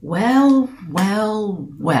Well.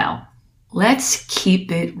 Let's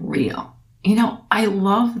keep it real. I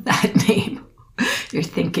love that name. You're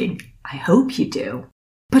thinking, I hope you do.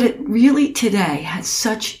 But it really today has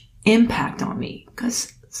such impact on me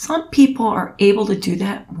because some people are able to do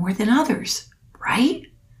that more than others, right?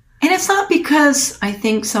 And it's not because I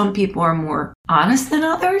think some people are more honest than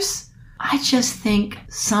others. I just think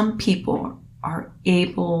some people are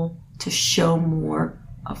able to show more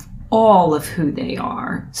of all of who they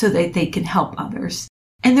are so that they can help others.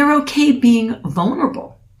 And they're okay being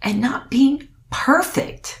vulnerable and not being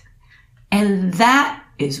perfect. And that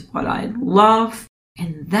is what I love.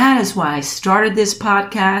 And that is why I started this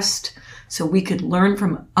podcast, so we could learn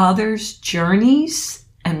from others' journeys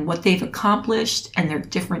and what they've accomplished and their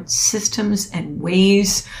different systems and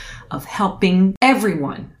ways of helping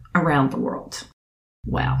everyone around the world.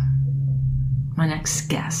 Well, my next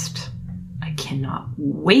guest, I cannot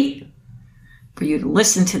wait for you to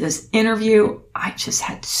listen to this interview. I just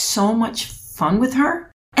had so much fun with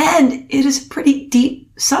her, and it is a pretty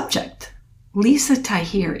deep subject. Lisa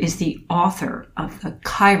Tahir is the author of The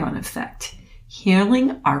Chiron Effect,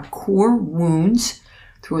 Healing Our Core Wounds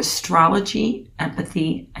Through Astrology,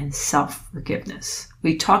 Empathy, and Self-Forgiveness.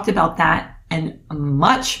 We talked about that and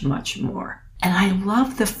much, much more. And I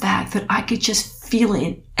love the fact that I could just feel it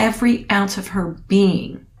in every ounce of her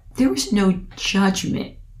being. There was no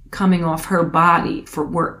judgment coming off her body for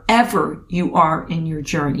wherever you are in your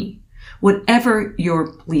journey, whatever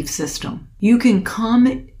your belief system. You can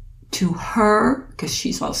come to her, because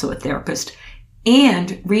she's also a therapist,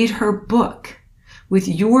 and read her book with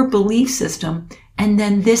your belief system, and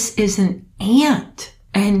then this is an aunt.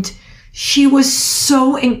 And she was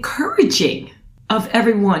so encouraging of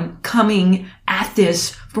everyone coming at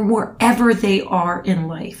this from wherever they are in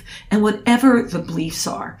life and whatever the beliefs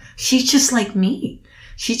are. She's just like me.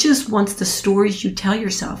 She just wants the stories you tell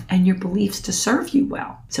yourself and your beliefs to serve you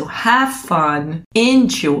well. So have fun,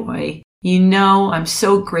 enjoy. I'm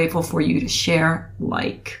so grateful for you to share,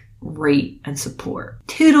 like, rate, and support.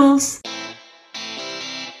 Toodles!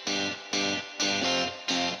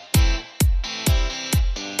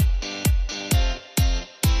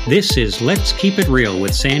 This is Let's Keep It Real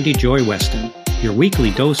with Sandy Joy Weston, your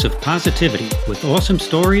weekly dose of positivity with awesome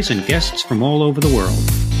stories and guests from all over the world.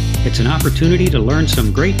 It's an opportunity to learn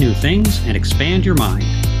some great new things and expand your mind.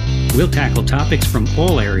 We'll tackle topics from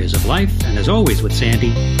all areas of life, and as always with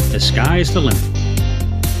Sandy, the sky's the limit.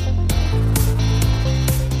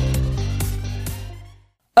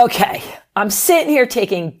 Okay, I'm sitting here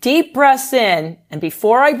taking deep breaths in, and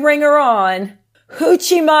before I bring her on,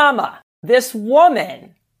 Hoochie Mama, this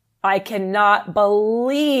woman, I cannot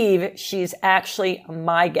believe she's actually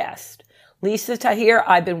my guest. Lisa Tahir,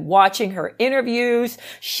 I've been watching her interviews.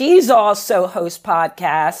 She's also hosts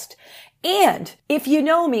podcast. And if you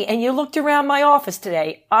know me and you looked around my office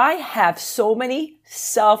today, I have so many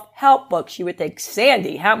self-help books. You would think,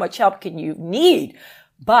 Sandy, how much help can you need?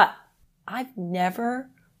 But I've never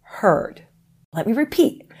heard, let me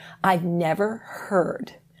repeat, I've never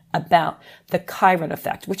heard about the Chiron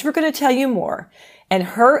effect, which we're going to tell you more, and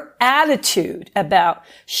her attitude about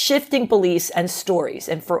shifting beliefs and stories.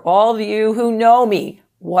 And for all of you who know me,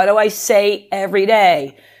 what do I say every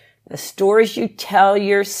day? The stories you tell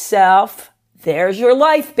yourself, there's your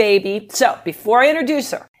life, baby. So before I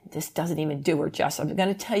introduce her, this doesn't even do her justice, I'm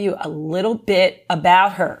going to tell you a little bit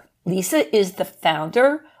about her. Lisa is the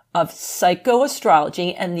founder of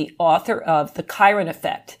Psychoastrology and the author of The Chiron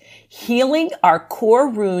Effect, Healing Our Core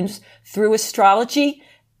Wounds Through Astrology,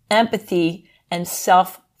 Empathy, and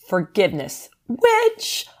Self-Forgiveness,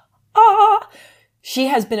 which, she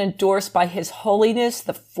has been endorsed by His Holiness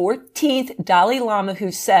the 14th Dalai Lama,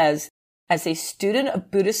 who says, as a student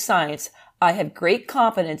of Buddhist science, I have great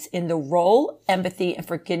confidence in the role empathy and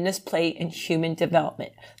forgiveness play in human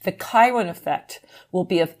development. The Chiron effect will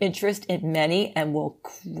be of interest in many and will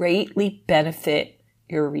greatly benefit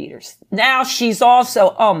your readers. Now she's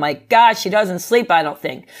also, oh my gosh, she doesn't sleep, I don't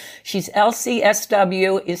think. She's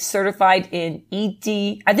LCSW, is certified in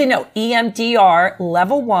EMDR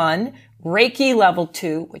level 1, Reiki level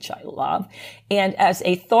 2, which I love, and as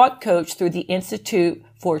a thought coach through the Institute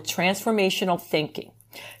for Transformational Thinking.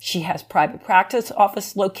 She has private practice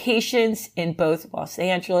office locations in both Los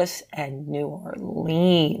Angeles and New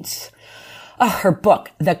Orleans. Her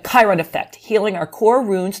book, The Chiron Effect, Healing Our Core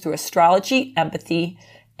Wounds Through Astrology, Empathy,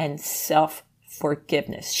 and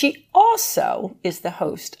Self-Forgiveness. She also is the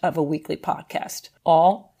host of a weekly podcast,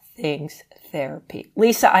 All things therapy.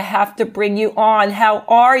 Lisa, I have to bring you on. How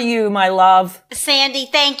are you, my love? Sandy,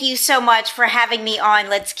 thank you so much for having me on.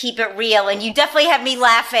 Let's keep it real. And you definitely have me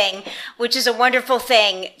laughing, which is a wonderful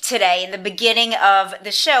thing today in the beginning of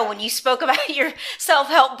the show when you spoke about your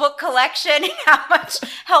self-help book collection and how much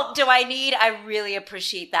help do I need. I really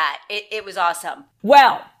appreciate that. It was awesome.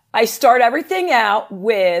 Well, I start everything out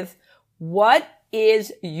with, what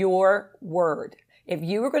is your word? If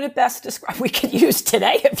you were going to best describe, we could use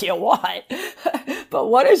today if you want, but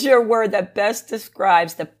what is your word that best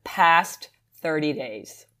describes the past 30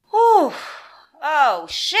 days? Oh,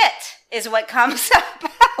 shit is what comes up.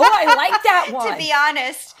 Oh, I like that one. To be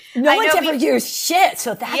honest. No one's ever used shit,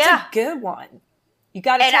 so that's a good one. You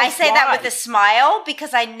got to. And I say that with a smile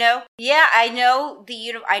because I know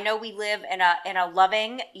we live in a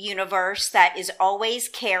loving universe that is always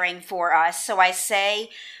caring for us. So I say,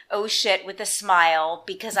 oh shit, with a smile,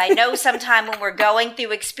 because I know sometime when we're going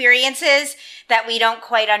through experiences that we don't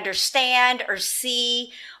quite understand or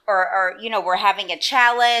see, or we're having a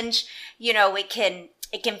challenge, it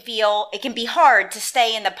can be hard to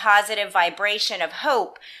stay in the positive vibration of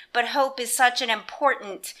hope, but hope is such an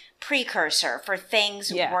important precursor for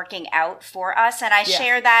things working out for us. And I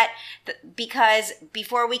share that because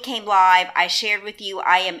before we came live, I shared with you,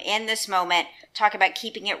 I am in this moment, talk about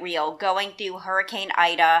keeping it real, going through Hurricane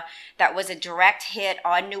Ida. That was a direct hit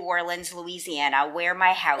on New Orleans, Louisiana, where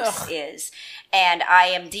my house is. And I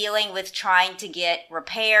am dealing with trying to getting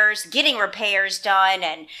repairs done,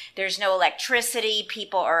 and there's no electricity.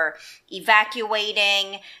 People are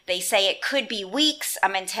evacuating. They say it could be weeks.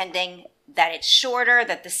 I'm intending that it's shorter,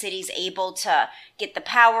 that the city's able to get the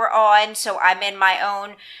power on. So I'm in my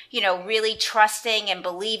own, really trusting and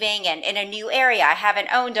believing, and in a new area. I haven't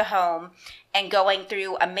owned a home, and going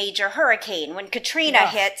through a major hurricane. When Katrina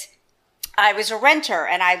hit, I was a renter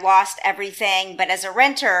and I lost everything. But as a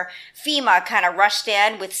renter, FEMA kind of rushed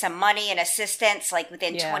in with some money and assistance like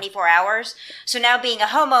within 24 hours. So now being a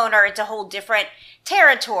homeowner, it's a whole different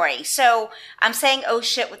territory. So I'm saying, oh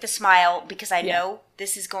shit, with a smile, because I know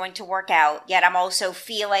this is going to work out. Yet I'm also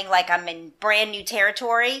feeling like I'm in brand new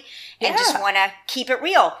territory and just want to keep it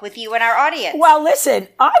real with you and our audience. Well, listen,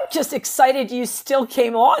 I'm just excited you still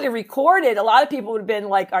came on and recorded. A lot of people would have been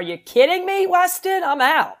like, are you kidding me, Weston? I'm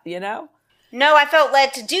out, No, I felt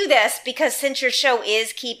led to do this because since your show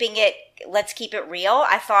is let's keep it real,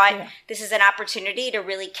 I thought this is an opportunity to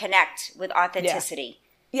really connect with authenticity.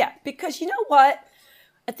 Yeah, because you know what?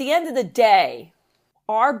 At the end of the day,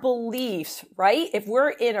 our beliefs, right? If we're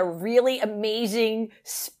in a really amazing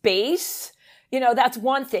space, that's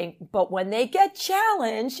one thing. But when they get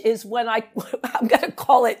challenged is when I'm going to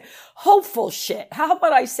call it hopeful shit. How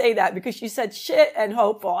about I say that? Because you said shit and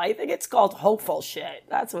hopeful. I think it's called hopeful shit.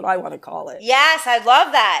 That's what I want to call it. Yes, I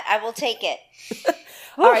love that. I will take it.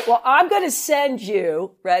 All right. Well, I'm going to send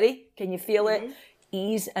you, ready? Can you feel it?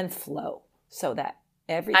 Ease and flow. So that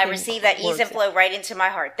everything. I receive that ease and flow right into my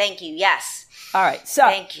heart. Thank you. Yes. All right. So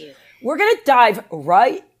thank you. We're going to dive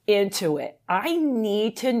right into it. I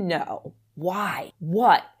need to know why,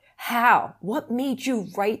 what, how, what made you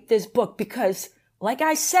write this book? Because like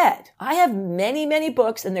I said, I have many, many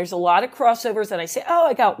books and there's a lot of crossovers and I say, oh,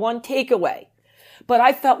 I got one takeaway. But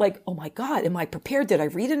I felt like, oh my God, am I prepared? Did I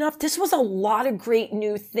read enough? This was a lot of great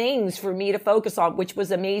new things for me to focus on, which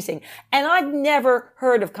was amazing. And I've never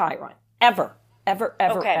heard of Chiron. Ever.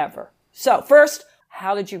 So first,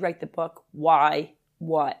 how did you write the book? Why?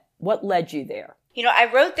 What led you there?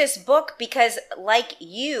 I wrote this book because, like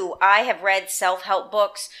you, I have read self-help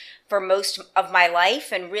books for most of my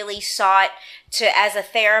life and really sought to, as a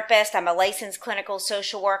therapist, I'm a licensed clinical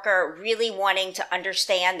social worker, really wanting to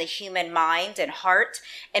understand the human mind and heart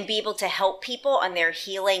and be able to help people on their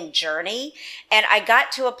healing journey. And I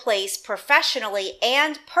got to a place professionally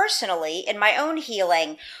and personally in my own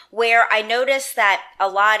healing where I noticed that a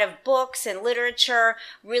lot of books and literature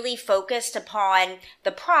really focused upon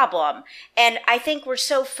the problem. And I think we're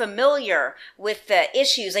so familiar with the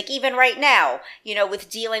issues, like even right now, with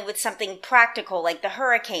dealing with something practical like the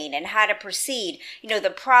hurricane and how to proceed.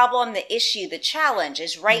 The problem, the issue, the challenge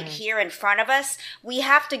is right here in front of us. We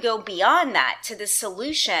have to go beyond that to the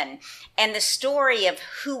solution and the story of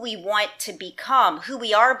who we want to become, who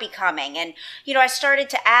we are becoming. And, I started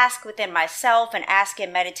to ask within myself and ask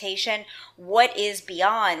in meditation, what is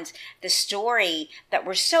beyond the story that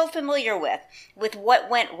we're so familiar with what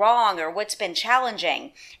went wrong or what's been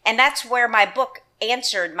challenging. And that's where my book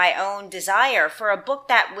answered my own desire for a book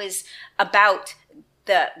that was about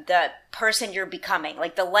the person you're becoming,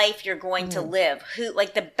 like the life you're going to live, who,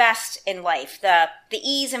 like the best in life, the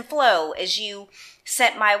ease and flow as you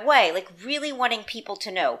sent my way, like really wanting people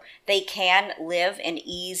to know they can live in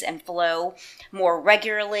ease and flow more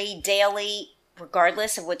regularly, daily,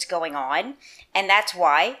 regardless of what's going on. And that's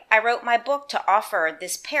why I wrote my book, to offer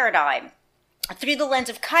this paradigm through the lens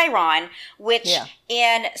of Chiron, which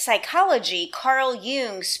in psychology, Carl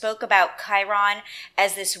Jung spoke about Chiron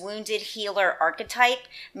as this wounded healer archetype,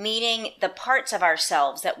 meaning the parts of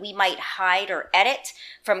ourselves that we might hide or edit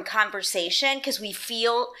from conversation because we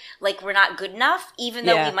feel like we're not good enough, even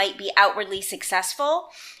though we might be outwardly successful.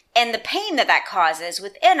 And the pain that causes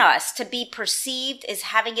within us to be perceived as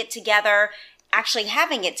having it together, actually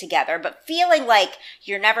having it together, but feeling like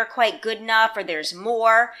you're never quite good enough or there's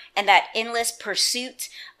more, and that endless pursuit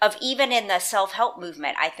of, even in the self-help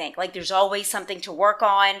movement, I think, like there's always something to work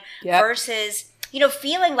on versus,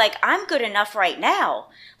 feeling like I'm good enough right now.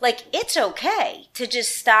 Like it's okay to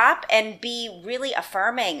just stop and be really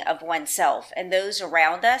affirming of oneself and those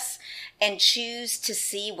around us and choose to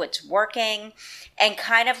see what's working and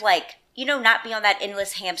kind of like, not be on that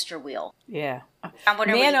endless hamster wheel. Yeah. I'm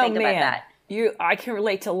wondering what you think about that. I can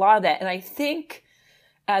relate to a lot of that. And I think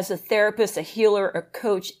as a therapist, a healer, a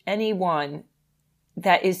coach, anyone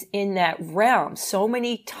that is in that realm, so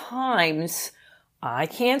many times, I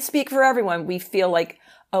can't speak for everyone, we feel like,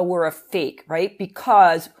 oh, we're a fake, right?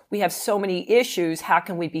 Because we have so many issues. How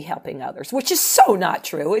can we be helping others? Which is so not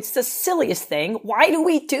true. It's the silliest thing. Why do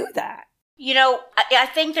we do that? I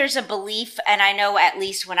think there's a belief, and I know at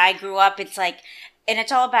least when I grew up, it's like, and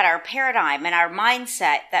it's all about our paradigm and our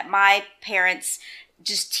mindset, that my parents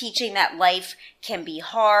just teaching that life can be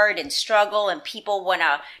hard and struggle and people want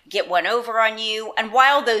to get one over on you. And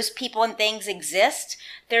while those people and things exist,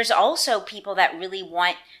 there's also people that really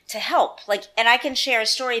want to help. Like, and I can share a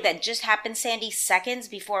story that just happened, Sandy, seconds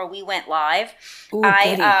before we went live. Ooh,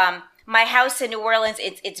 my house in New Orleans,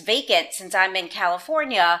 it's vacant since I'm in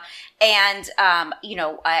California. And,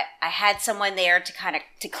 I had someone there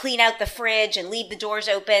to clean out the fridge and leave the doors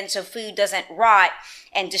open so food doesn't rot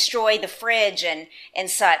and destroy the fridge and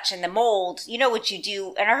such, and the mold. You know what you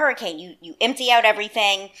do in a hurricane. You empty out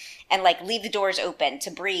everything and like leave the doors open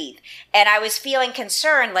to breathe. And I was feeling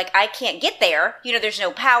concerned, like I can't get there. There's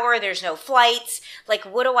no power, there's no flights. Like,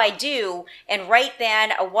 what do I do? And right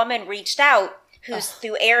then a woman reached out who's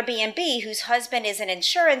through Airbnb, whose husband is an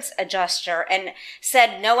insurance adjuster, and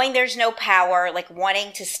said, knowing there's no power, like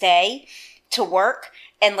wanting to stay to work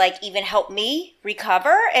and like even help me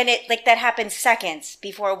recover. And it, like, that happened seconds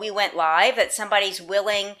before we went live, that somebody's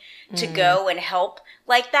willing to go and help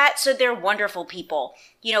like that. So they're wonderful people,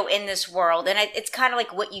 in this world. And it's kind of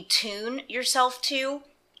like what you tune yourself to.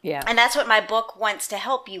 Yeah. And that's what my book wants to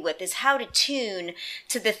help you with, is how to tune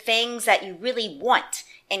to the things that you really want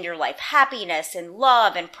in your life. Happiness and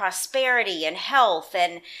love and prosperity and health,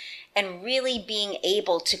 and really being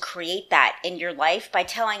able to create that in your life by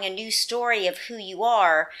telling a new story of who you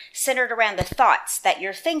are, centered around the thoughts that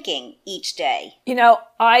you're thinking each day.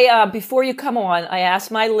 I before you come on, I ask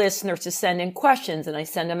my listeners to send in questions, and I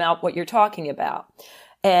send them out what you're talking about.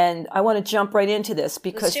 And I want to jump right into this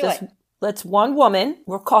because Let's one woman,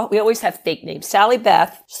 we always have fake names. Sally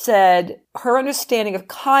Beth said her understanding of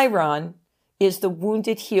Chiron is the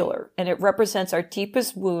wounded healer, and it represents our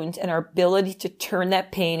deepest wounds and our ability to turn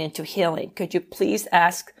that pain into healing. Could you please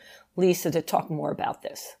ask Lisa to talk more about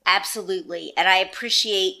this? Absolutely. And I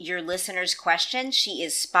appreciate your listener's question. She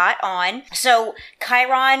is spot on. So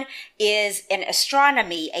Chiron is in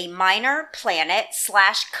astronomy a minor planet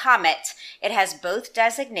 / comet. It has both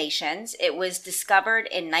designations. It was discovered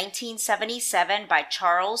in 1977 by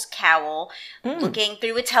Charles Cowell, looking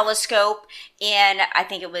through a telescope in, I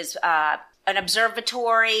think it was an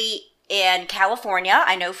observatory in California,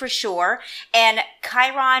 I know for sure. And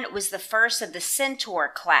Chiron was the first of the Centaur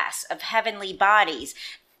class of heavenly bodies.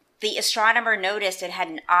 The astronomer noticed it had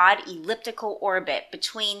an odd elliptical orbit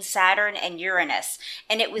between Saturn and Uranus,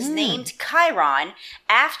 and it was named Chiron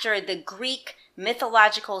after the Greek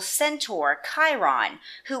mythological centaur Chiron,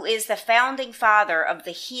 who is the founding father of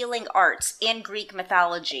the healing arts in Greek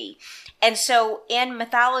mythology. And so in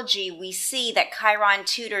mythology, we see that Chiron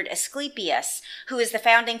tutored Asclepius, who is the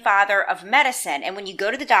founding father of medicine. And when you go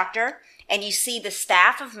to the doctor and you see the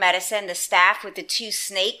staff of medicine, the staff with the two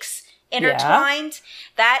snakes intertwined,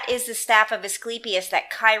 that is the staff of Asclepius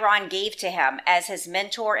that Chiron gave to him as his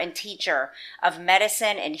mentor and teacher of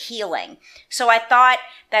medicine and healing. So I thought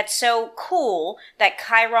that's so cool that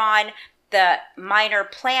Chiron, the minor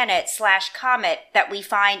planet / comet that we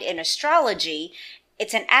find in astrology,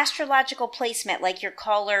 it's an astrological placement, like your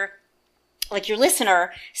caller like your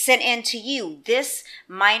listener sent in to you, this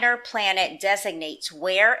minor planet designates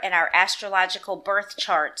where in our astrological birth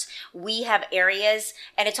charts we have areas,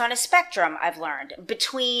 and it's on a spectrum, I've learned,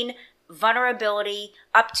 between vulnerability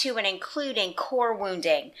up to and including core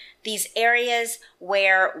wounding. These areas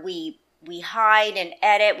where we hide and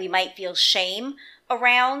edit, we might feel shame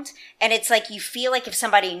around. And it's like you feel like if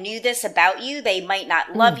somebody knew this about you, they might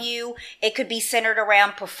not love you. It could be centered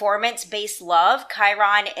around performance-based love,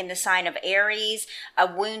 Chiron in the sign of Aries, a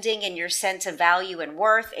wounding in your sense of value and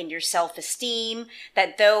worth and your self-esteem,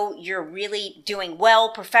 that though you're really doing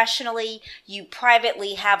well professionally, you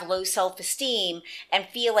privately have low self-esteem and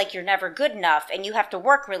feel like you're never good enough and you have to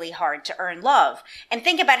work really hard to earn love. And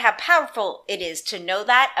think about how powerful it is to know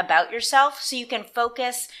that about yourself so you can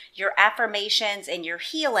focus your affirmations and your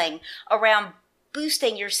healing around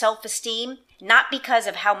boosting your self-esteem, not because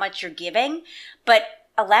of how much you're giving, but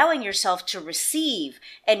allowing yourself to receive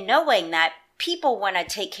and knowing that people want to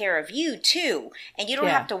take care of you too. And you don't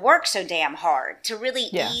have to work so damn hard to really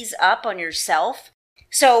ease up on yourself.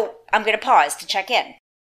 So I'm going to pause to check in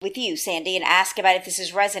with you, Sandy, and ask about if this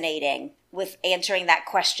is resonating with answering that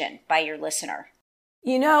question by your listener.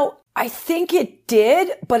 You know, I think it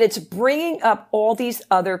did, but it's bringing up all these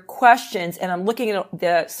other questions. And I'm looking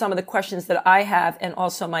at some of the questions that I have and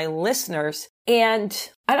also my listeners. And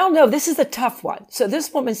I don't know, this is a tough one. So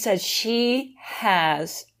this woman says she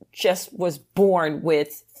was born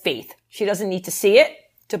with faith. She doesn't need to see it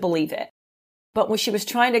to believe it. But when she was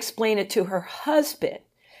trying to explain it to her husband,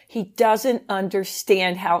 he doesn't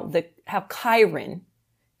understand how Chiron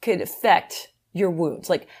could affect your wounds.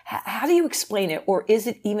 Like, how do you explain it? Or is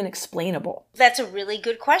it even explainable? That's a really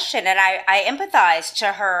good question. And I empathize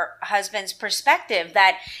to her husband's perspective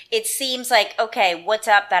that it seems like, okay, what's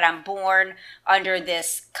up that I'm born under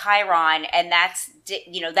this Chiron, and that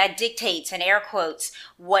dictates, in air quotes,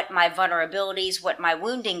 what my vulnerabilities, what my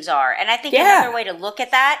woundings are. And I think another way to look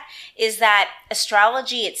at that is that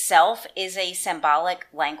astrology itself is a symbolic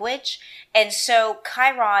language. And so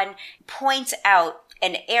Chiron points out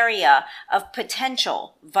an area of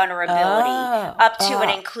potential vulnerability up to and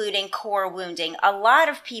including core wounding. A lot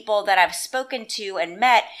of people that I've spoken to and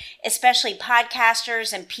met, especially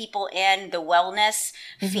podcasters and people in the wellness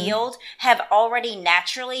field, have already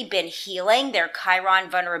naturally been healing their Chiron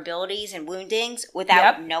vulnerabilities and woundings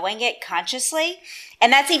without knowing it consciously.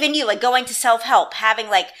 And that's even you, like going to self-help, having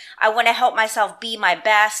like, I want to help myself be my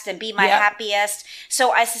best and be my happiest. So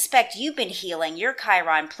I suspect you've been healing your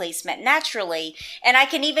Chiron placement naturally. And I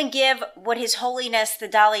can even give what His Holiness the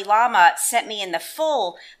Dalai Lama sent me in the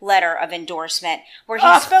full letter of endorsement, where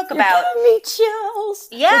he spoke about. You're giving me chills.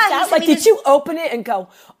 Yeah. Did you open it and go,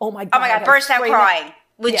 oh my God. Oh my God, burst out crying.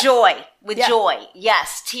 With joy.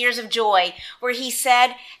 Yes, tears of joy, where he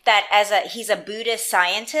said that he's a Buddhist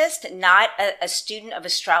scientist, not a student of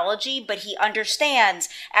astrology, but he understands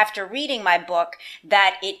after reading my book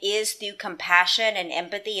that it is through compassion and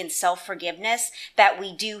empathy and self-forgiveness that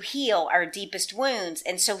we do heal our deepest wounds.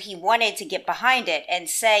 And so he wanted to get behind it and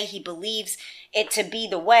say he believes it to be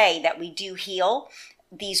the way that we do heal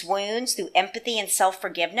these wounds through empathy and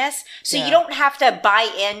self-forgiveness. So you don't have to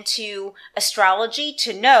buy into astrology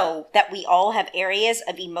to know that we all have areas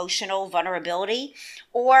of emotional vulnerability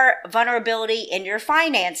or vulnerability in your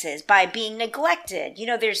finances by being neglected. You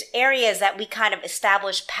know, there's areas that we kind of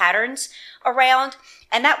establish patterns around.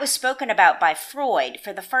 And that was spoken about by Freud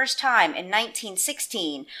for the first time in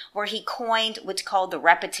 1916, where he coined what's called the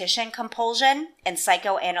repetition compulsion in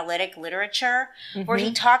psychoanalytic literature, where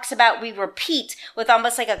he talks about we repeat with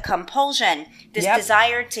almost like a compulsion, this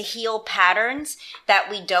desire to heal patterns that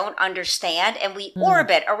we don't understand, and we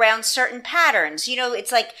orbit around certain patterns. You know,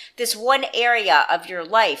 it's like this one area of your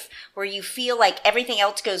life where you feel like everything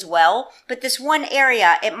else goes well, but this one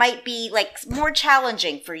area, it might be like more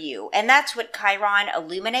challenging for you. And that's what Chiron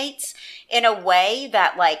illuminates in a way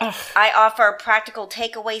that I offer practical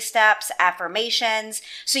takeaway steps, affirmations,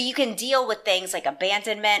 so you can deal with things like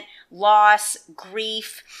abandonment, loss,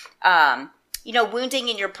 grief, wounding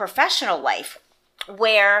in your professional life,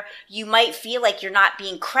 where you might feel like you're not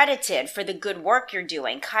being credited for the good work you're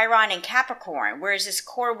doing. Chiron and Capricorn, whereas this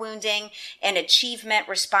core wounding and achievement,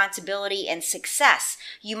 responsibility, and success,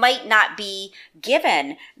 you might not be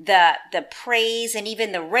given the praise and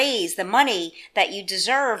even the raise, the money that you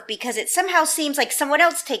deserve, because it somehow seems like someone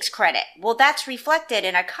else takes credit. Well, that's reflected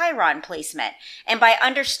in a Chiron placement. And by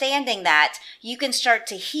understanding that, you can start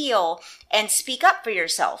to heal and speak up for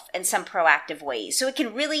yourself in some proactive ways. So it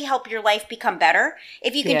can really help your life become better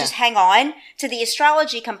if you can just hang on to the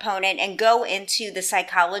astrology component and go into the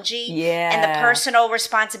psychology and the personal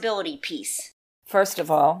responsibility piece. First of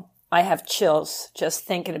all, I have chills just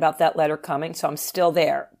thinking about that letter coming. So I'm still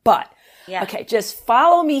there. But, okay, just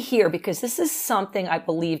follow me here because this is something I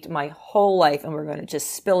believed my whole life, and we're going to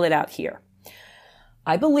just spill it out here.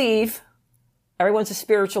 I believe everyone's a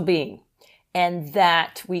spiritual being and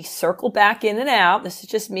that we circle back in and out. This is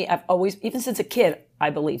just me. I've always, even since a kid, I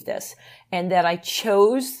believe this. And that I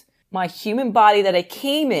chose my human body that I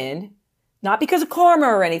came in, not because of karma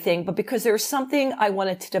or anything, but because there's something I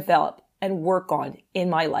wanted to develop and work on in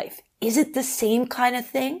my life. Is it the same kind of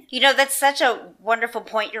thing? You know, that's such a wonderful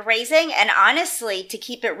point you're raising. And honestly, to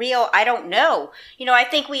keep it real, I don't know. You know, I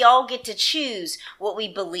think we all get to choose what we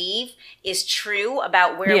believe is true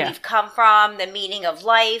about where we've come from, the meaning of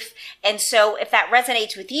life. And so if that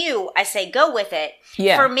resonates with you, I say go with it.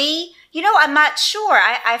 Yeah. For me, you know, I'm not sure.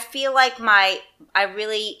 I feel like I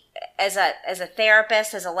really, as a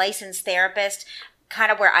therapist, as a licensed therapist, kind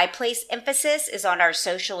of where I place emphasis is on our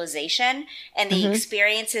socialization and the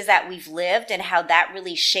experiences that we've lived and how that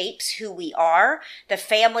really shapes who we are, the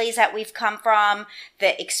families that we've come from,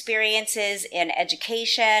 the experiences in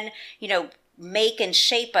education, you know, make and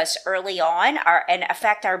shape us early on and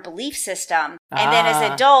affect our belief system. And then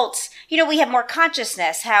as adults, you know, we have more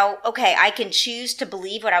consciousness how, okay, I can choose to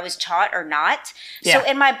believe what I was taught or not. Yeah. So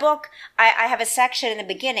in my book, I have a section in the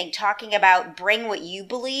beginning talking about bring what you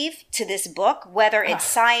believe to this book, whether it's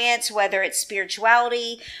science, whether it's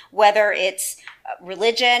spirituality, whether it's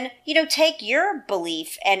religion, you know, take your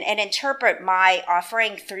belief and interpret my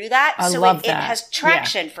offering through that. It has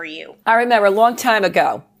traction for you. I remember a long time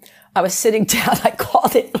ago, I was sitting down, I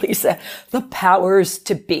called it, Lisa, the powers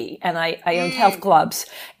to be. And I owned health clubs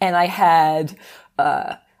and I had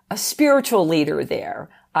a spiritual leader there.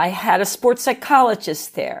 I had a sports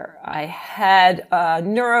psychologist there. I had a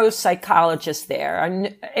neuropsychologist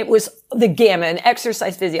there. It was the gamut, an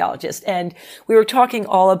exercise physiologist. And we were talking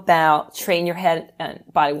all about train your head and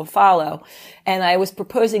body will follow. And I was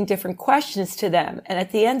proposing different questions to them. And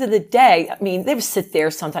at the end of the day, I mean, they would sit there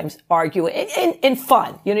sometimes arguing in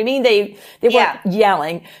fun. You know what I mean? They weren't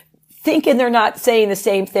yelling, thinking they're not saying the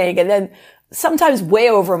same thing. And then sometimes way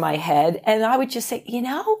over my head. And I would just say, you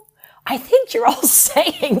know, I think you're all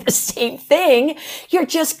saying the same thing. You're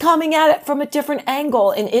just coming at it from a different angle.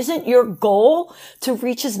 And isn't your goal to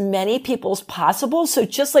reach as many people as possible? So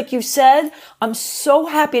just like you said, I'm so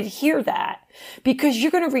happy to hear that because you're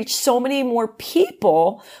going to reach so many more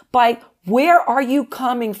people by where are you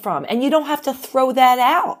coming from? And you don't have to throw that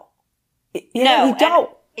out. You don't.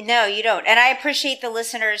 No, you don't. And I appreciate the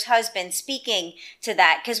listener's husband speaking to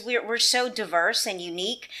that because we're so diverse and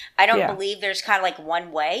unique. I don't believe there's kind of like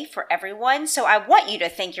one way for everyone. So I want you to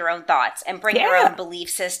think your own thoughts and bring your own belief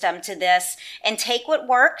system to this and take what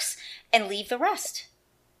works and leave the rest.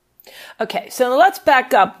 Okay. So let's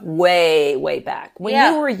back up way, way back. When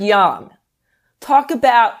you were young, talk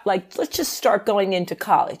about let's just start going into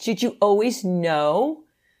college. Did you always know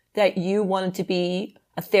that you wanted to be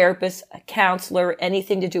a therapist, a counselor,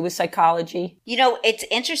 anything to do with psychology? You know, it's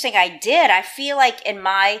interesting. I did. I feel like in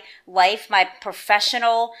my life, my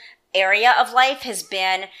professional area of life has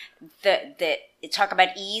been the talk about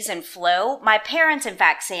ease and flow. My parents, in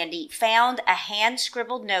fact, Sandy, found a hand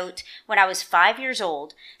scribbled note when I was 5 years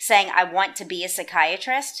old saying, I want to be a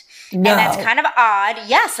psychiatrist. No. And that's kind of odd.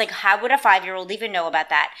 Yes. Like how would a 5-year-old even know about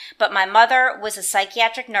that? But my mother was a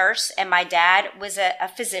psychiatric nurse and my dad was a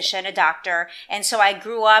physician, a doctor. And so I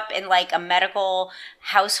grew up in like a medical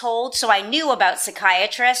household. So I knew about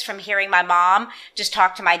psychiatrists from hearing my mom just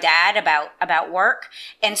talk to my dad about work.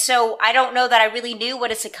 And so I don't know that I really knew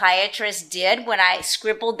what a psychiatrist did when I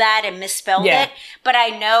scribbled that and misspelled it. But I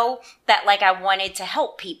know that like I wanted to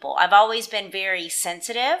help people. I've always been very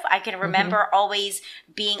sensitive. I can remember always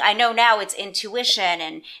being, I know now it's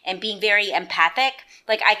intuition and being very empathic.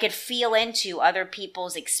 Like I could feel into other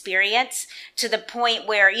people's experience to the point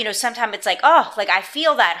where, you know, sometimes it's like, oh, like I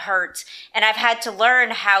feel that hurt. And I've had to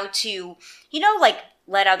learn how to, you know, like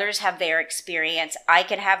let others have their experience. I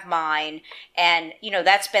can have mine. And, you know,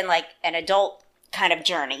 that's been like an adult kind of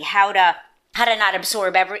journey, how to not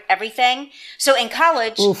absorb everything. So in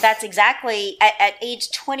college, that's exactly at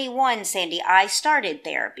age 21, Sandy, I started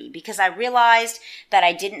therapy because I realized that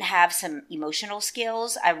I didn't have some emotional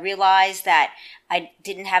skills. I realized that I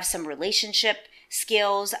didn't have some relationship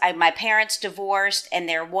skills. My parents divorced and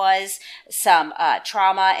there was some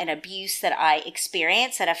trauma and abuse that I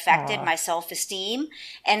experienced that affected my self-esteem.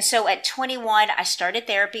 And so at 21, I started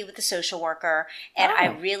therapy with a social worker and I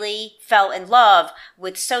really fell in love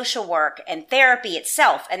with social work and therapy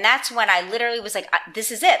itself. And that's when I literally was like,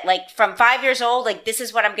 this is it. Like from 5 years old, like this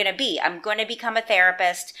is what I'm going to be. I'm going to become a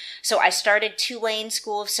therapist. So I started Tulane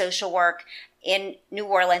School of Social Work in New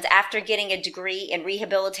Orleans after getting a degree in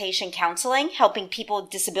rehabilitation counseling, helping people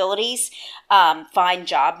with disabilities find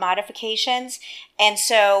job modifications. And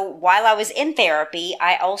so while I was in therapy,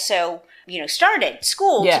 I also, started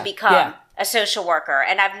school to become a social worker.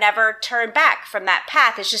 And I've never turned back from that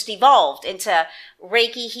path. It's just evolved into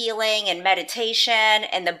Reiki healing and meditation,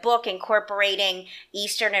 and the book incorporating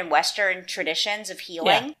Eastern and Western traditions of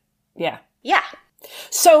healing. Yeah.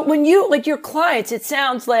 So when you, like your clients, it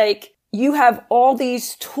sounds like you have all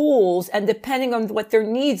these tools, and depending on what their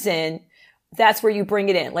needs in, that's where you bring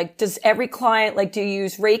it in. Like, does every client, do you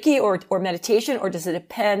use Reiki or meditation, or does it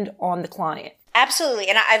depend on the client? Absolutely.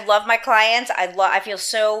 And I love my clients. I feel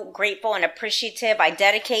so grateful and appreciative. I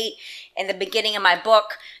dedicate in the beginning of my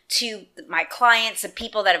book to my clients, the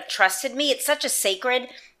people that have trusted me. It's such a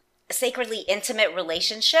sacredly intimate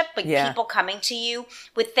relationship, like people coming to you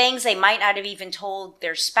with things they might not have even told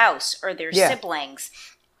their spouse or their siblings.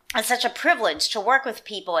 It's such a privilege to work with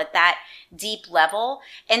people at that deep level.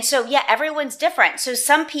 And so, everyone's different. So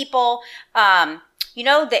some people,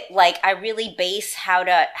 that I really base how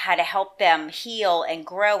to help them heal and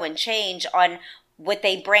grow and change on what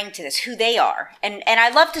they bring to this, who they are. And I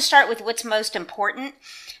love to start with what's most important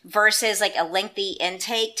versus like a lengthy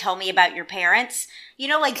intake. Tell me about your parents.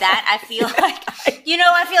 Like that, I feel like,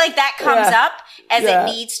 that comes up as it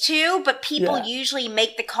needs to, but people usually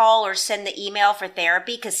make the call or send the email for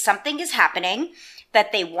therapy because something is happening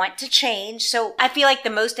that they want to change. So I feel like the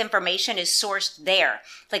most information is sourced there.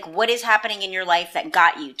 Like, what is happening in your life that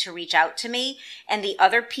got you to reach out to me? And the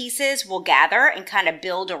other pieces will gather and kind of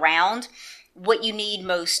build around what you need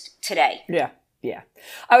most today. Yeah.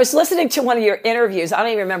 I was listening to one of your interviews. I don't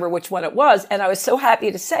even remember which one it was. And I was so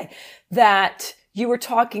happy to say that you were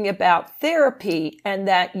talking about therapy, and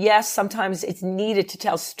that, yes, sometimes it's needed to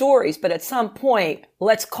tell stories, but at some point,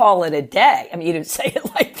 let's call it a day. I mean, you didn't say it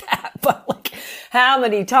like that, but like how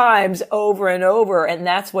many times over and over? And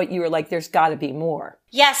that's what you were like, there's got to be more.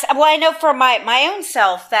 Yes. Well, I know for my own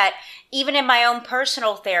self that even in my own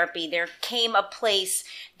personal therapy, there came a place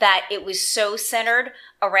that it was so centered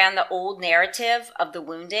around the old narrative of the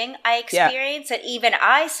wounding I experienced that even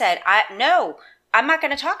I said, no, I'm not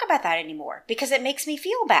going to talk about that anymore because it makes me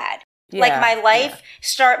feel bad. My life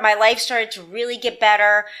started to really get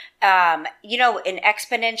better, in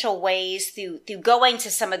exponential ways through going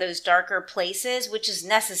to some of those darker places, which is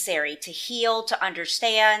necessary to heal, to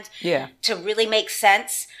understand, to really make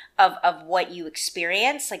sense of what you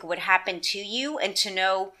experience, like what happened to you, and to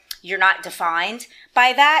know you're not defined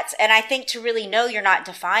by that. And I think to really know you're not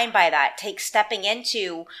defined by that takes stepping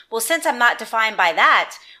into, well, since I'm not defined by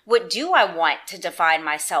that, what do I want to define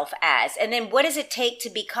myself as? And then what does it take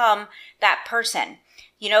to become that person?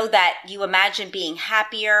 That you imagine being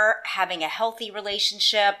happier, having a healthy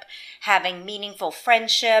relationship, having meaningful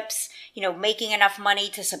friendships, making enough money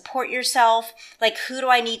to support yourself. Like, who do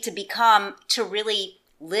I need to become to really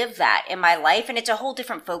live that in my life? And it's a whole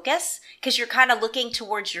different focus because you're kind of looking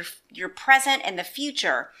towards your present and the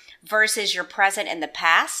future versus your present and the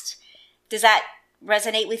past. Does that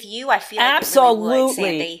resonate with you? I feel like absolutely. It really would,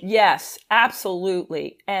 Sandy. Yes,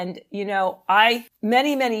 absolutely. And I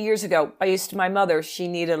many years ago, my mother, she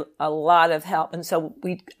needed a lot of help, and so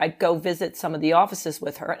I'd go visit some of the offices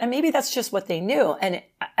with her, and maybe that's just what they knew. And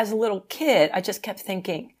as a little kid, I just kept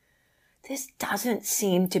thinking, this doesn't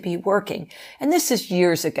seem to be working. And this is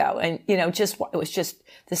years ago. And, it was just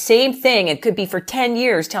the same thing. It could be for 10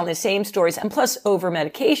 years telling the same stories, and plus over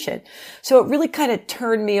medication. So it really kind of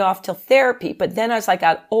turned me off to therapy. But then as I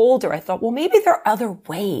got older, I thought, well, maybe there are other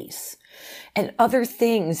ways and other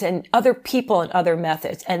things and other people and other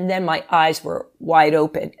methods. And then my eyes were wide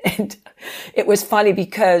open. And it was funny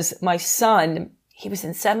because my son, he was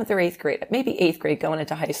in 7th or 8th grade, maybe 8th grade going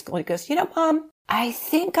into high school. He goes, Mom, I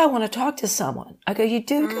think I want to talk to someone. I go, you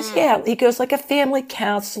do? He goes, yeah. He goes, like a family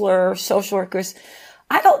counselor, social workers.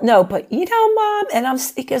 I don't know, but Mom,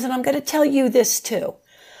 he goes, and I'm going to tell you this too.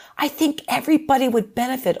 I think everybody would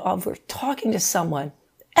benefit over talking to someone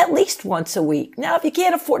at least once a week. Now, if you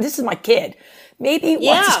can't afford, this is my kid, maybe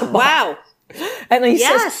once a month. Wow. And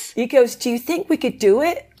he goes, do you think we could do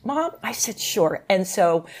it, Mom? I said, sure. And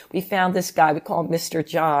so we found this guy, we call him Mr.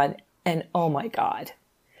 John. And oh my God,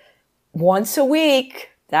 once a week,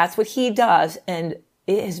 that's what he does. And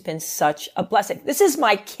it has been such a blessing. This is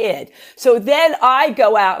my kid. So then I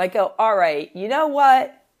go out and I go, all right, you know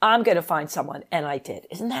what? I'm going to find someone. And I did.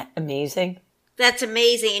 Isn't that amazing? That's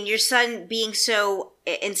amazing. And your son being so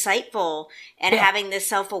insightful and having this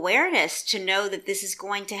self-awareness to know that this is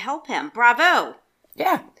going to help him. Bravo.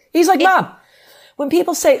 Yeah. He's like, Mom, when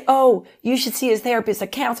people say, oh, you should see a therapist, a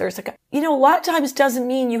counselor, it's like, a lot of times doesn't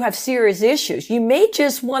mean you have serious issues. You may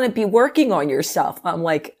just want to be working on yourself. I'm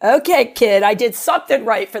like, okay, kid, I did something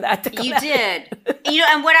right for that to come You out. did.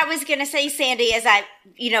 And what I was going to say, Sandy, is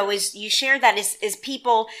you shared that is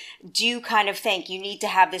people do kind of think you need to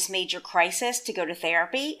have this major crisis to go to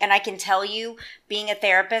therapy. And I can tell you, being a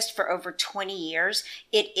therapist for over 20 years,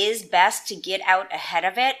 it is best to get out ahead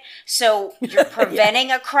of it. So you're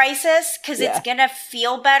preventing a crisis because it's going to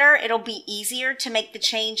feel better. It'll be easier to make the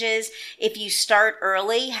changes if you start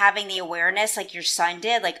early, having the awareness like your son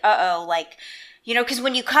did, like, because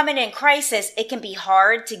when you come in crisis, it can be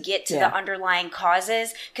hard to get to the underlying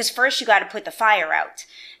causes because first you got to put the fire out.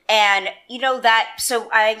 And so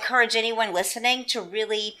I encourage anyone listening to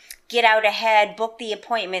really get out ahead, book the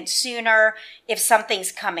appointment sooner if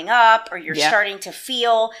something's coming up or you're starting to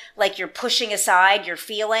feel like you're pushing aside your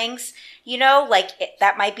feelings,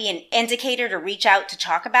 that might be an indicator to reach out to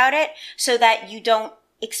talk about it so that you don't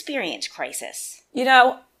experience crisis.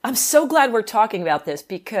 I'm so glad we're talking about this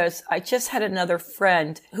because I just had another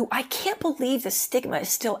friend who I can't believe the stigma is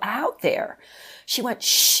still out there. She went,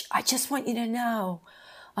 shh, I just want you to know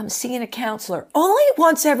I'm seeing a counselor only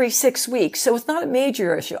once every 6 weeks. So it's not a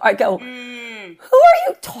major issue. I go, who are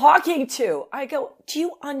you talking to? I go, do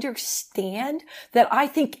you understand that I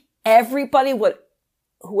think everybody would,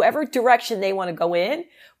 whoever direction they want to go in,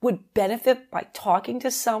 would benefit by talking to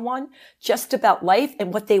someone just about life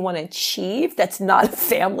and what they want to achieve that's not a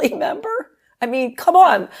family member? I mean, come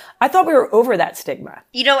on. I thought we were over that stigma.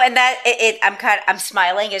 And I'm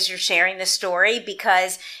smiling as you're sharing the story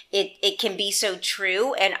because it can be so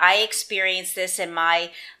true. And I experienced this in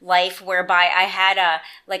my life whereby I had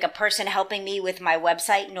a person helping me with my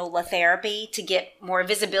website, NOLA Therapy, to get more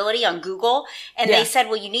visibility on Google. And they said,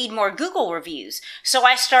 well, you need more Google reviews. So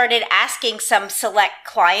I started asking some select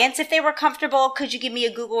clients if they were comfortable. Could you give me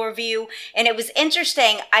a Google review? And it was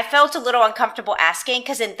interesting. I felt a little uncomfortable asking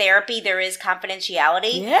because in therapy, there is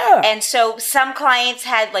confidentiality. Yeah. And so some clients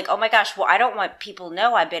had like, oh my gosh, well, I don't want people to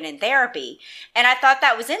know I've been in therapy. And I thought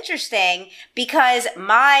that was interesting because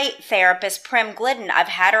my therapist, Prim Glidden, I've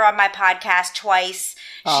had her on my podcast twice.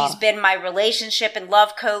 She's been my relationship and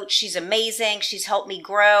love coach. She's amazing. She's helped me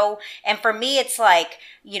grow. And for me, it's like,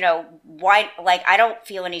 I don't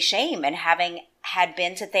feel any shame in having had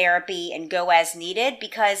been to therapy and go as needed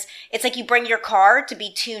because it's like you bring your car to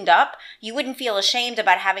be tuned up. You wouldn't feel ashamed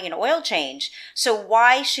about having an oil change. So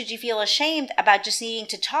why should you feel ashamed about just needing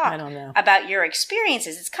to talk about your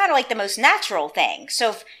experiences? It's kind of like the most natural thing. So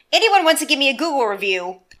if anyone wants to give me a Google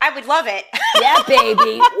review, I would love it. Yeah,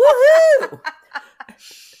 baby. Woohoo!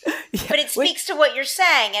 But it speaks to what you're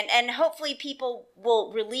saying, and hopefully people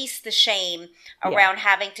will release the shame around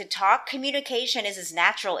having to talk. Communication is as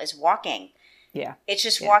natural as walking. Yeah. It's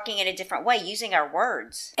just walking in a different way, using our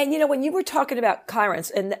words. And when you were talking about Chirons,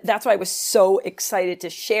 and that's why I was so excited to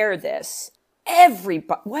share this,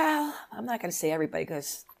 everybody, well, I'm not going to say everybody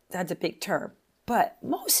because that's a big term, but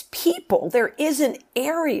most people, there is an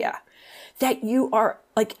area that you are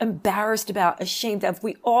like embarrassed about, ashamed of.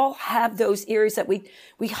 We all have those areas that we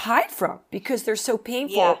hide from because they're so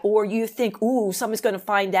painful, or you think, ooh, someone's going to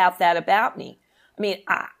find out that about me. I mean,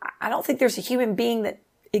 I don't think there's a human being that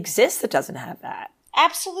exists that doesn't have that.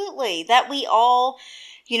 Absolutely. That we all,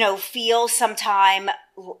 feel sometime,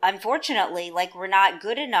 unfortunately, like we're not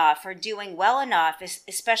good enough or doing well enough,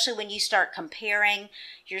 especially when you start comparing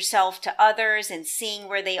yourself to others and seeing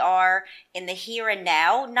where they are in the here and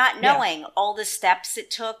now, not knowing all the steps it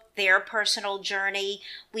took, their personal journey.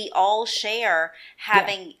 We all share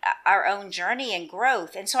having our own journey and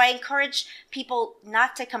growth. And so I encourage people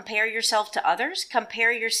not to compare yourself to others,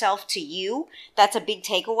 compare yourself to you. That's a big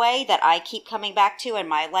takeaway that I keep coming back to in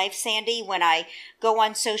my life, Sandy, when I go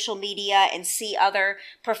on social media and see other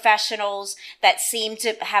professionals that seem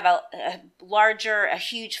to have a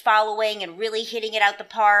huge following and really hitting it out the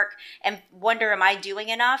park and wonder, am I doing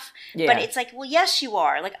enough? But it's like, well, yes, you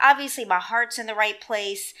are. Like, obviously my heart's in the right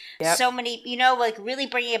place. So many, like really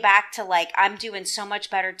bringing it back to like, I'm doing so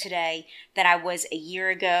much better today than I was a year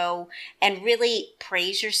ago, and really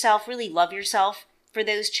praise yourself, really love yourself for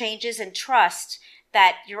those changes and trust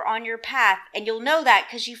that you're on your path, and you'll know that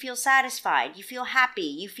because you feel satisfied, you feel happy,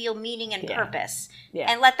 you feel meaning and purpose,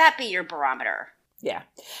 and let that be your barometer. Yeah.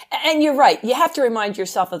 And you're right. You have to remind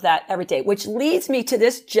yourself of that every day, which leads me to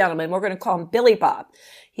this gentleman. We're going to call him Billy Bob.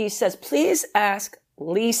 He says, please ask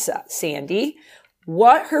Lisa, Sandy,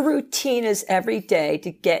 what her routine is every day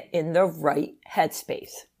to get in the right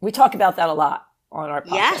headspace. We talk about that a lot on our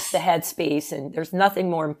podcast, the headspace, and there's nothing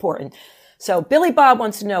more important. So Billy Bob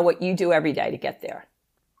wants to know what you do every day to get there.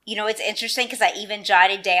 it's interesting because I even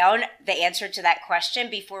jotted down the answer to that question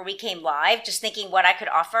before we came live, just thinking what I could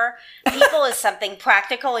offer people is something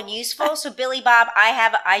practical and useful. So Billy Bob,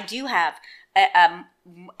 I do have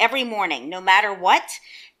every morning, no matter what,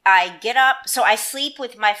 I get up. So I sleep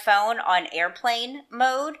with my phone on airplane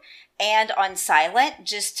mode and on silent,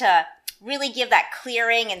 just to really give that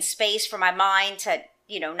clearing and space for my mind to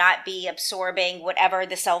not be absorbing whatever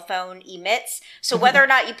the cell phone emits. So whether or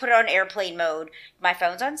not you put it on airplane mode, my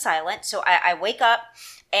phone's on silent. So I wake up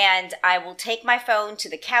and I will take my phone to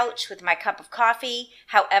the couch with my cup of coffee.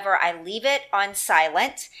 However, I leave it on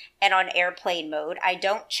silent and on airplane mode. I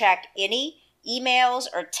don't check any emails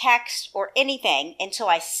or text or anything until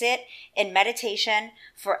I sit in meditation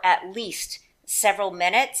for at least several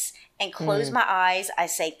minutes and close my eyes. I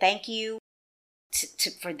say thank you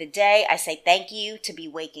for the day. I say thank you to be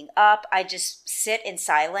waking up. I just sit in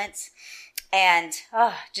silence and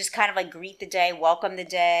just kind of like greet the day, welcome the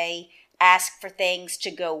day, ask for things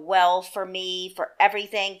to go well for me, for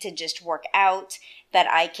everything to just work out, that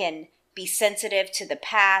I can be sensitive to the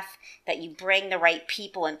path, that you bring the right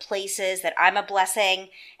people and places, that I'm a blessing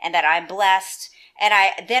and that I'm blessed. And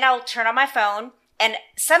then I'll turn on my phone. And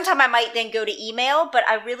sometime I might then go to email, but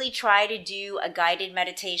I really try to do a guided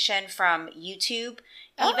meditation from YouTube,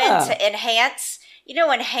 even to enhance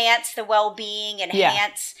the well-being,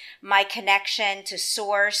 enhance my connection to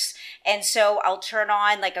source. And so I'll turn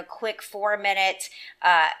on like a quick 4-minute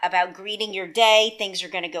about greeting your day. Things are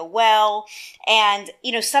going to go well. And,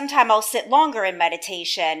 sometime I'll sit longer in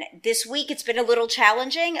meditation. This week it's been a little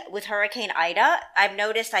challenging with Hurricane Ida. I've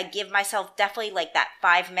noticed I give myself definitely like that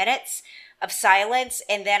 5 minutes of silence,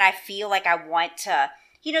 and then I feel like I want to,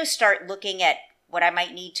 start looking at what I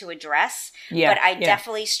might need to address. But I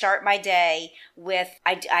definitely start my day with,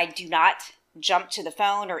 I do not jump to the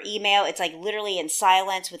phone or email. It's like literally in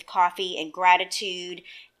silence with coffee and gratitude,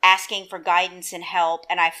 asking for guidance and help.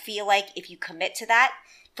 And I feel like if you commit to that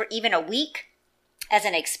for even a week as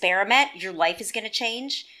an experiment, your life is going to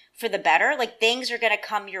change for the better. Like things are going to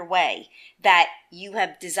come your way that you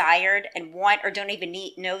have desired and want, or don't even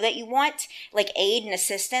know that you want, like aid and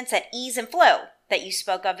assistance, that ease and flow that you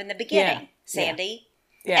spoke of in the beginning, Sandy.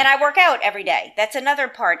 Yeah. And I work out every day. That's another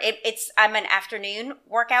part. I'm an afternoon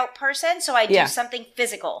workout person, so I do something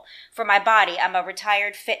physical for my body. I'm a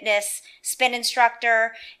retired fitness spin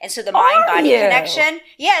instructor, and so the mind-body connection.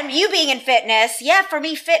 Yeah, and you being in fitness, for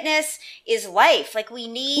me, fitness is life. Like we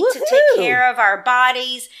need to take care of our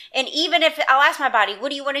bodies, and even if I'll ask my body, "What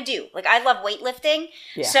do you want to do?" Like I love weightlifting,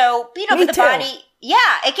 so but the body. Yeah,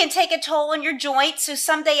 it can take a toll on your joints. So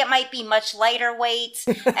someday it might be much lighter weights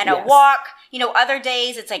and a walk. Other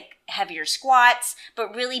days it's like heavier squats,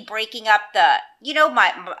 but really breaking up the,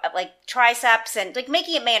 my like triceps and like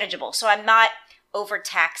making it manageable. So I'm not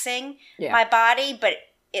overtaxing my body, but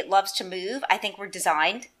it loves to move. I think we're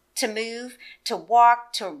designed to move, to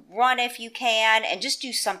walk, to run if you can, and just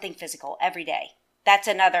do something physical every day. That's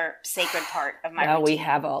another sacred part of my routine. We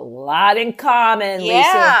have a lot in common, Lisa.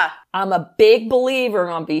 Yeah. I'm a big believer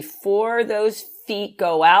on before those feet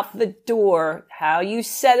go out the door, how you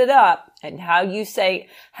set it up and how you say,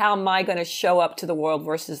 how am I going to show up to the world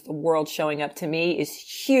versus the world showing up to me is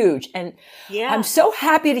huge. And I'm so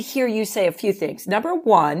happy to hear you say a few things. Number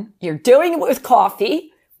one, you're doing it with coffee,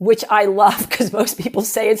 which I love because most people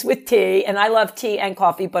say it's with tea, and I love tea and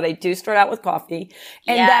coffee, but I do start out with coffee.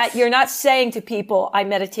 And that you're not saying to people, I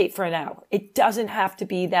meditate for an hour. It doesn't have to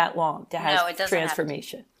be that long to have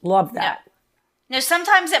transformation. Love that. No,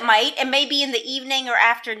 sometimes it might. It may be in the evening or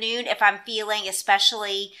afternoon if I'm feeling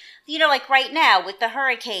especially, like right now with the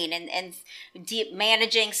hurricane and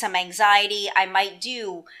managing some anxiety, I might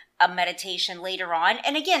do a meditation later on.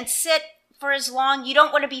 And again, sit for as long. You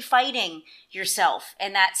don't want to be fighting yourself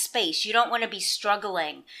in that space. You don't want to be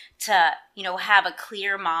struggling to, have a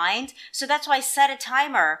clear mind. So that's why I set a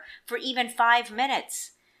timer for even 5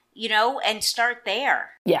 minutes, and start there.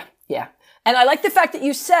 Yeah. Yeah. And I like the fact that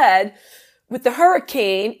you said with the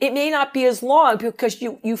hurricane, it may not be as long because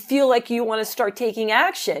you feel like you want to start taking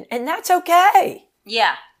action, and that's okay.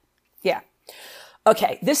 Yeah. Yeah.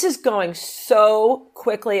 Okay, this is going so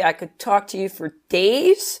quickly. I could talk to you for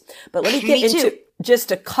days, but let me get into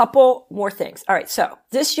just a couple more things. All right, so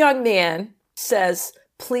this young man says,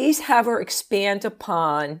 please have her expand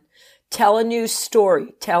upon tell a new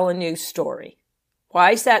story.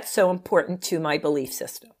 Why is that so important to my belief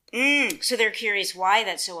system? So they're curious why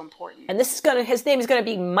that's so important. And his name is going to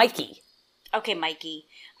be Mikey. Okay, Mikey.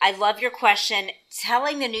 I love your question.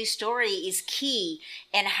 Telling the new story is key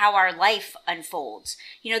in how our life unfolds.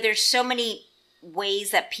 There's so many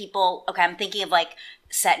ways that people, okay, I'm thinking of like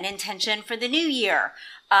set an intention for the new year.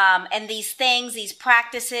 And these things, these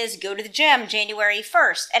practices, go to the gym January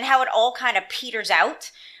 1st, and how it all kind of peters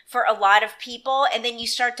out for a lot of people. And then you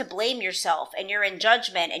start to blame yourself and you're in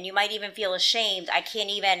judgment and you might even feel ashamed. I can't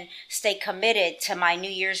even stay committed to my New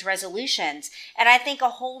Year's resolutions. And I think a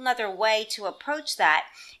whole nother way to approach that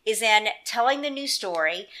is in telling the new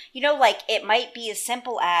story. Like it might be as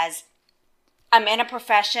simple as I'm in a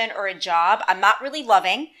profession or a job I'm not really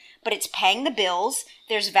loving, but it's paying the bills.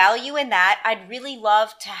 There's value in that. I'd really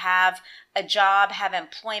love to have a job, have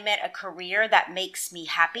employment, a career that makes me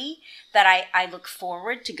happy, that I look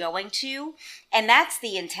forward to going to. And that's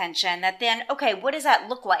the intention that then, okay, what does that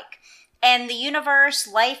look like? And the universe,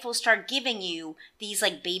 life will start giving you these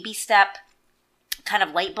like baby step kind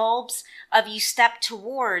of light bulbs of you step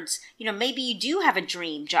towards, maybe you do have a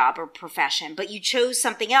dream job or profession, but you chose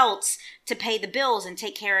something else to pay the bills and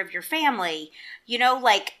take care of your family.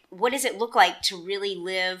 Like what does it look like to really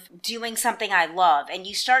live doing something I love? And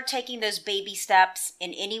you start taking those baby steps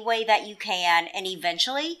in any way that you can. And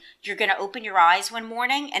eventually you're going to open your eyes one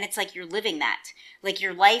morning and it's like you're living that. Like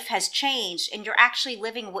your life has changed and you're actually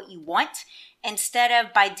living what you want instead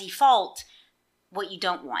of by default what you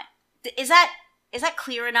don't want. Is that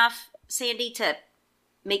clear enough, Sandy, to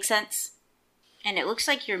make sense? And it looks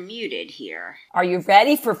like you're muted here. Are you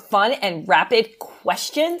ready for fun and rapid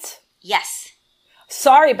questions? Yes.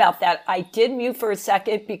 Sorry about that. I did mute for a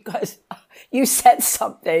second because you said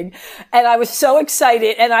something and I was so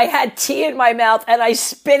excited and I had tea in my mouth and I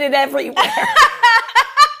spit it everywhere.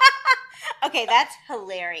 Okay, that's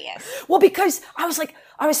hilarious. Well, because I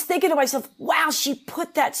was thinking to myself, wow, she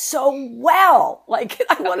put that so well. Like,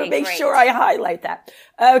 I want to make sure I highlight that.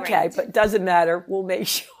 Okay, but it doesn't matter. We'll make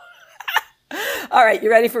sure. All right, you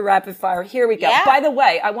ready for rapid fire? Here we go. Yeah. By the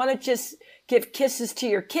way, I want to just give kisses to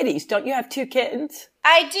your kitties. Don't you have 2 kittens?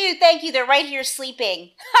 I do. Thank you. They're right here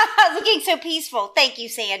sleeping. Looking so peaceful. Thank you,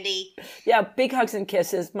 Sandy. Yeah, big hugs and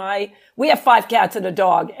kisses. We have 5 cats and a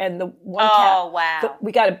dog, and the one cat. Oh, wow.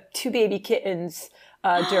 We got 2 baby kittens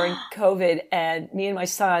during COVID, and me and my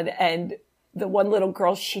son, and the one little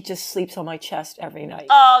girl, she just sleeps on my chest every night.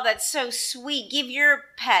 Oh, that's so sweet. Give your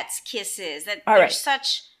pets kisses. They're right.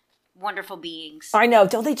 such wonderful beings. I know.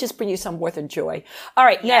 Don't they just bring you some worth of joy? All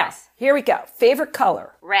right, Yes. Now, here we go. Favorite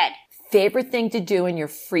color? Red. Favorite thing to do in your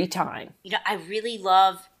free time? I really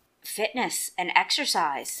love fitness and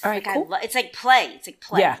exercise. All right, cool. It's like play. It's like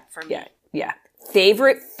play for me. Yeah.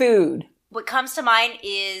 Favorite food? What comes to mind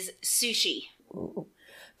is sushi.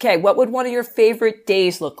 Okay, what would one of your favorite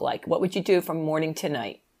days look like? What would you do from morning to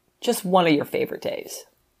night? Just one of your favorite days.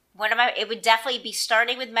 It would definitely be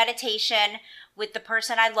starting with meditation with the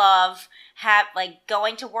person I love,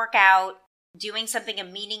 going to work out, doing something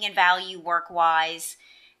of meaning and value work-wise,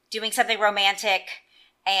 doing something romantic,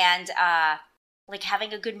 and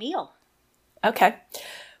having a good meal. Okay.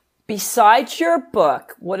 Besides your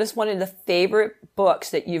book, what is one of the favorite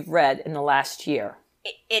books that you've read in the last year?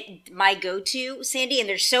 My go-to, Sandy, and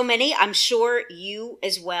there's so many, I'm sure you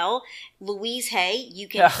as well. Louise Hay, You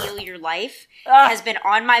Can Heal Your Life, has been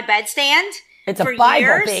on my bedstand. It's a for Bible,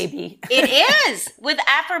 years. baby. It is, with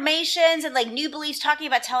affirmations and new beliefs, talking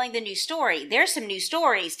about telling the new story. There's some new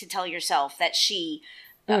stories to tell yourself that she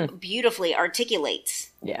beautifully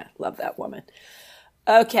articulates. Yeah, love that woman.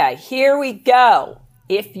 Okay, here we go.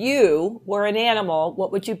 If you were an animal,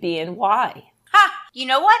 what would you be and why? You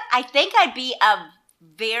know what? I think I'd be a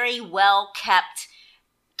very well-kept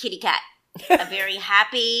kitty cat. A very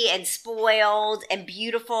happy and spoiled and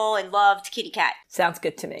beautiful and loved kitty cat. Sounds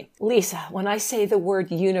good to me. Lisa, when I say the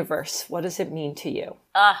word universe, what does it mean to you?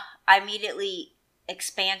 I immediately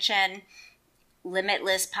expansion,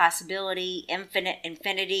 limitless possibility,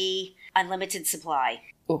 infinity, unlimited supply.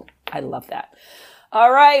 Oh, I love that.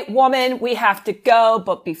 All right, woman, we have to go.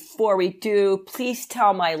 But before we do, please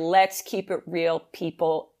tell my Let's Keep It Real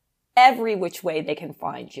people every which way they can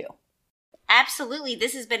find you. Absolutely.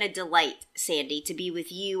 This has been a delight, Sandy, to be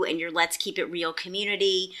with you and your Let's Keep It Real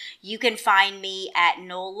community. You can find me at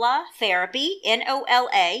NOLA Therapy,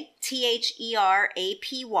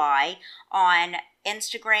 NOLA-THERAPY, on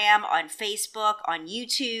Instagram, on Facebook, on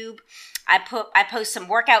YouTube. I post some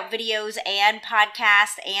workout videos and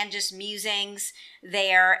podcasts and just musings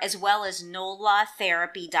there, as well as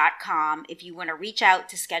nolatherapy.com if you want to reach out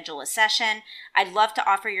to schedule a session. I'd love to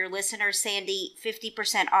offer your listeners, Sandy,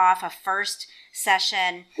 50% off a first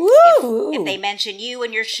session. If they mention you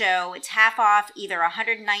in your show. It's half off either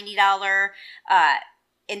 $190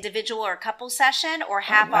 individual or couple session or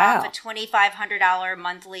half off a $2,500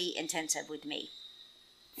 monthly intensive with me.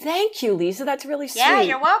 Thank you, Lisa. That's really sweet. Yeah,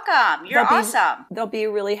 you're welcome. You're awesome. They'll be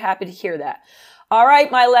really happy to hear that. All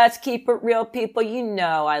right, my Let's Keep It Real people. You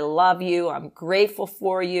know I love you. I'm grateful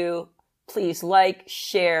for you. Please like,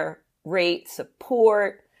 share, rate,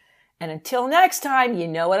 support. And until next time, you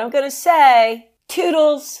know what I'm going to say.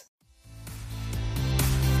 Toodles.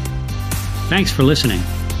 Thanks for listening.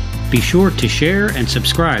 Be sure to share and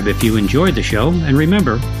subscribe if you enjoyed the show. And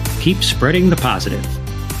remember, keep spreading the positive.